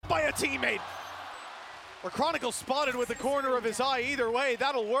by a teammate. Or Chronicle spotted with the corner of his eye. Either way,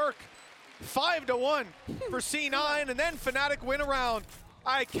 that'll work. 5-1 for C9, and then Fnatic win a round.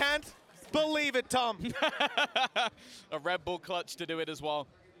 I can't believe it, Tom. A RedBull clutch to do it as well.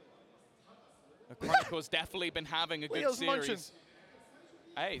 The Chronicle's definitely been having a good Leo's series. munching.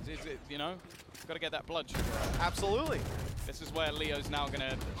 Hey, you know, got to get that bludge. Absolutely. This is where Leo's now going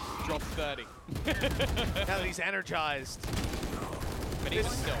to drop 30. Now that he's energized. But he's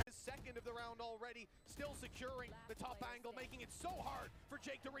still. Second of the round already, still securing the top angle, making it so hard for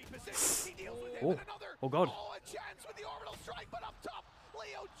Jake to reposition. He deals with him with another. Oh God. Oh, a chance with the orbital strike, but up top,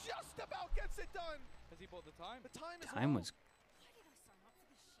 Leo just about gets it done. Has he bought the time? The time is Time low. was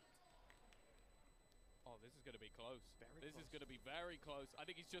Oh, this is going to be close. This is going to be very close. I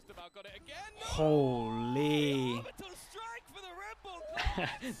think he's just about got it again. No! holy. Orbital strike for the RedBull.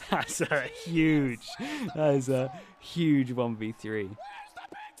 That's a huge. That is a huge 1v3. Where's the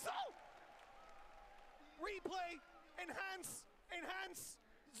pixel? Replay, enhance,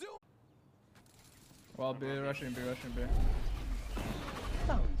 zoom. Well, B rushing, B rushing, B.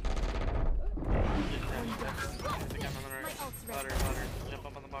 Jump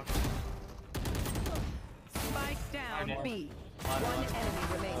up on the box. Spike down B. One enemy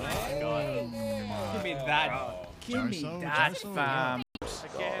remaining. Give me that. Give me that, fam.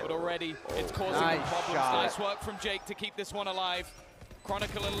 But already, it's causing Nice problems. shot. Nice work from Jake to keep this one alive.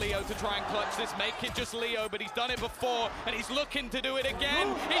 Chronicle and Leo to try and clutch this. Make it just Leo, but he's done it before, and he's looking to do it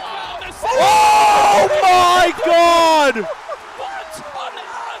again. He found a second. Oh my God! What on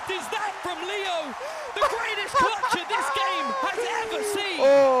earth is that from Leo? The greatest clutcher this game has ever seen.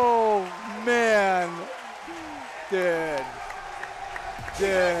 Oh, man. Dude.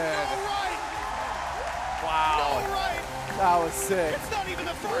 Wow. All right. That was sick. It's not even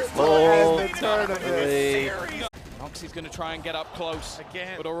the first time Oh, he's made it out of this series. Noxie's going to try and get up close.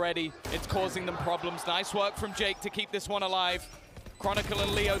 Again. But already, it's causing them problems. Nice work from Jake to keep this one alive. Chronicle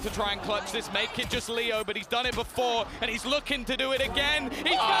and Leo to try and clutch this. Make it just Leo, but he's done it before, and he's looking to do it again.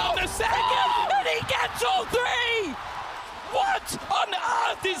 He found a second, and he gets all three! What on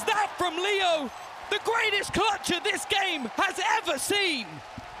earth is that from Leo? The greatest clutcher this game has ever seen!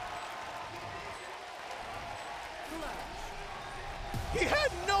 He had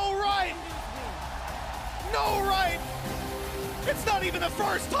no right. No right. It's not even the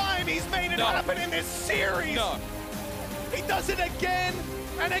first time he's made it happen in this series. No. He does it again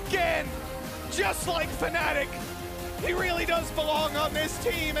and again, just like Fnatic. He really does belong on this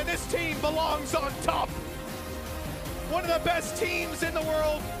team, and this team belongs on top. One of the best teams in the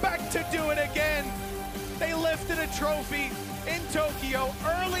world, back to do it again. They lifted a trophy in Tokyo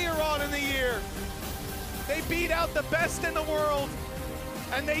earlier on in the year. They beat out the best in the world,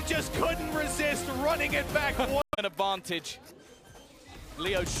 and they just couldn't resist running it back. An advantage.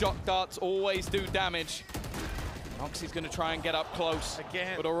 Leo's shock darts always do damage. Noxie's going to try and get up close.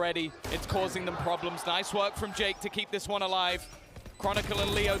 Again. But already, it's causing them problems. Nice work from Jake to keep this one alive. Chronicle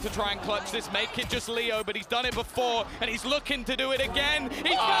and Leo to try and clutch this. Make it just Leo, but he's done it before, and he's looking to do it again.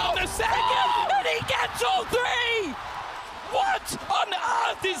 He found a second, and he gets all three! What on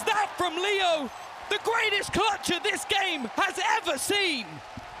earth is that from Leo? The greatest clutcher this game has ever seen!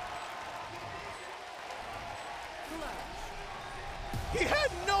 He had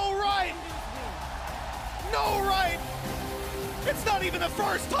no right. No right. It's not even the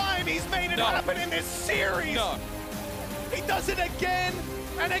first time he's made it happen in this series. No. He does it again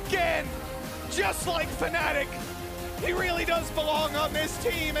and again, just like Fnatic. He really does belong on this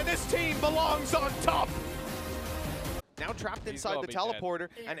team, and this team belongs on top. Now trapped inside the teleporter,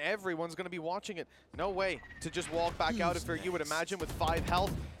 and everyone's going to be watching it. No way to just walk back out if you would imagine with 5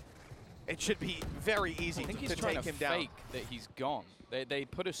 health. It should be very easy to take him down. Fake that he's gone. They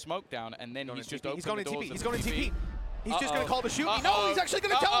put a smoke down, and then he's just He's going to TP. He's going to TP. TP. He's just going to call the shoot. No, he's actually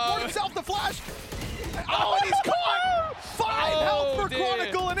going to teleport himself to flash. Oh, and he's caught! 5 health for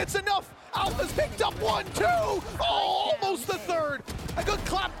Chronicle, and it's enough. Alpha's picked up 1, 2. Oh, almost the third. A good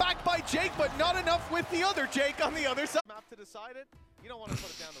clap back by Jake, but not enough with the other Jake on the other side. Map to decide it. You don't want to put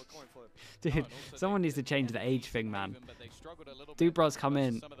it down to a coin flip. Dude, someone needs to change the age thing, man. Dubrov's come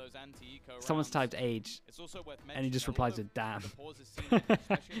in, someone's typed age, and he just replies with damn.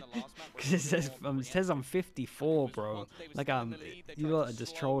 Because it says I'm 54, bro. Like, you lot are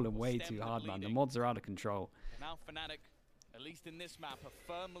just trolling way too hard, man. The mods are out of control. Now Fnatic, at least in this map, are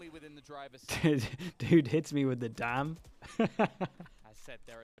firmly within the driver's seat. Dude hits me with the damn. As said,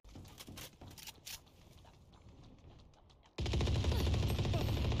 there.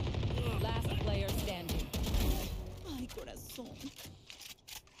 Last player standing. Ay, corazón.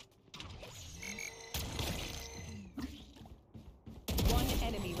 One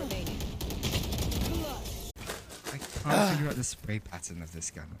enemy enemy remaining. I can't figure out the spray pattern of this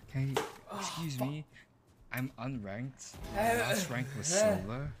gun. Okay, excuse me. I'm unranked. My last rank was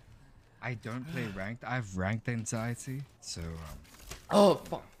solo. I don't play ranked. I've ranked anxiety. So Oh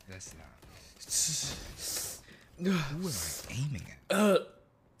fuck. that's who am I aiming at?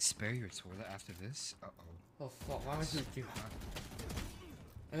 Spare your toilet after this? Uh-oh. Oh fuck, why am I so cute?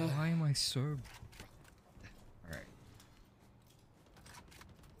 Why am I so... Alright.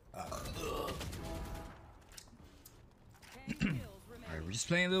 Alright, we're just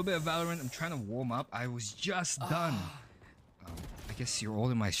playing a little bit of Valorant. I'm trying to warm up. I was just done. I guess you're all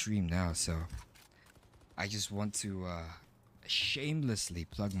in my stream now, so... I just want to, shamelessly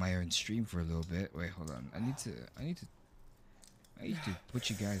plug my own stream for a little bit. Wait, hold on. I need to put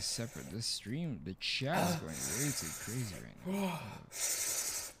you guys separate. This stream, the chat is going way too crazy right now.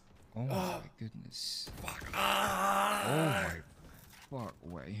 Oh my goodness. Oh my fuck.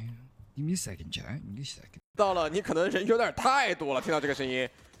 Wait. Give me a second, chat. Give me a second. 到了，你可能人有点太多了，听到这个声音，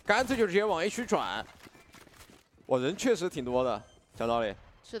干脆就直接往 A 区转。我人确实挺多的，讲道理。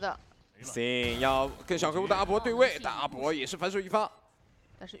是的。行，要跟小黑屋的阿博对位，但阿博也是反手一发。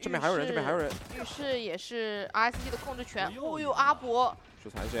但是这边还有人，这边还有人。浴室也是 RSG 的控制权。哦呦，阿博。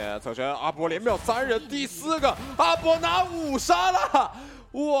出残血，侧身，阿博连秒3人，第4个，阿博拿5杀了！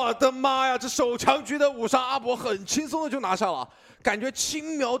我的妈呀，这手枪局的5杀，阿博很轻松的就拿下了。 感觉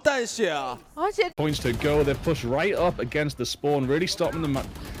轻描淡写啊！而且 Points to go, they push right up against the spawn, really stopping them,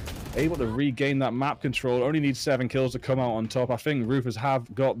 able to regain that map control. Only need 7 kills to come out on top. I think Rufus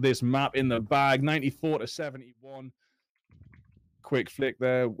have got this map in the bag. 94 to 71. Quick flick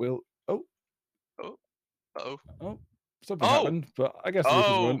there. Will something happened, but I guess Rufus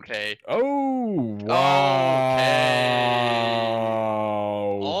won. Okay. Oh wow!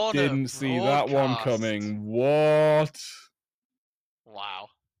 Okay. Didn't see that one coming. What? Wow.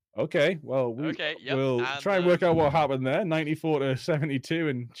 Okay, well, we'll try and work out what happened there. 94 to 72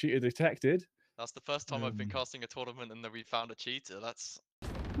 and cheater detected. That's the first time I've been casting a tournament and then we found a cheater. That's...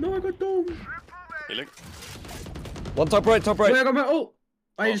 No, I got domed. Hey, look. One top right, top right. Wait, I got my ult.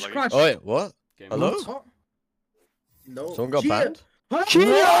 I just crashed. Oh, wait, what? Hello? Oh. No. Someone got banned? What?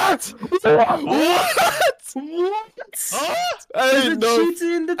 What? Hey, no.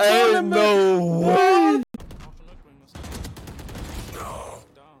 Cheating in the tournament. What?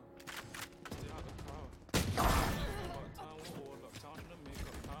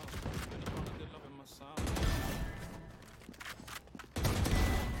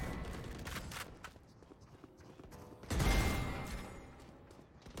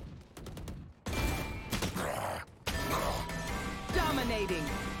 Dominating.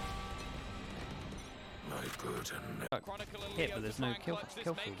 Hit, but there's no kill for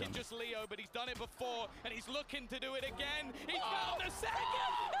them. Just Leo, but he's done it before, and he's looking to do it again. He found a second,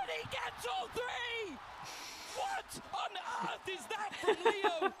 and he gets all 3. What on earth is that from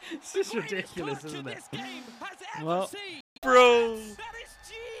Leo? It's just ridiculous, isn't it? This game has ever Well, seen. Bro. That is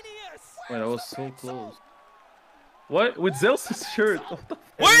genius. Wait, that was so close. What? With Zellsis shirt?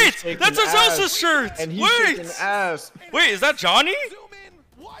 Wait! That's a Zellsis shirt! And he's Wait! shaking ass. Wait, is that Johnny?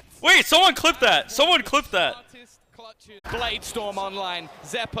 Wait, someone clip that! Someone clip that! Blade Storm online.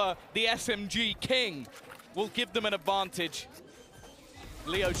 Zeppa, the SMG king, will give them an advantage.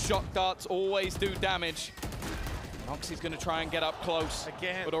 Leo's shock darts always do damage. Noxie's going to try and get up close,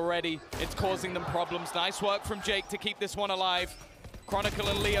 but already it's causing them problems. Nice work from Jake to keep this one alive. Chronicle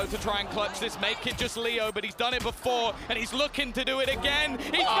and Leo to try and clutch this. Make it just Leo, but he's done it before, and he's looking to do it again.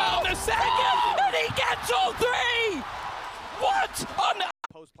 He found a second, and he gets all 3! What on earth?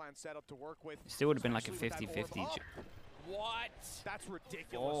 Post plan set up to work with. Still would have been like a 50-50. What? That's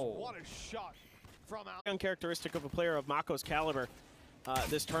ridiculous. What a shot from out. Uncharacteristic of a player of Mako's caliber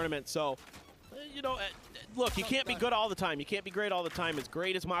this tournament. So, you know, look, you can't be good all the time. You can't be great all the time. As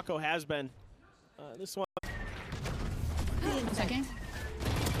great as Mako has been, this one. Second.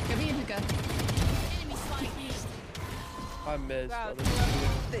 I missed. Wow.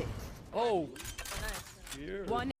 Oh. One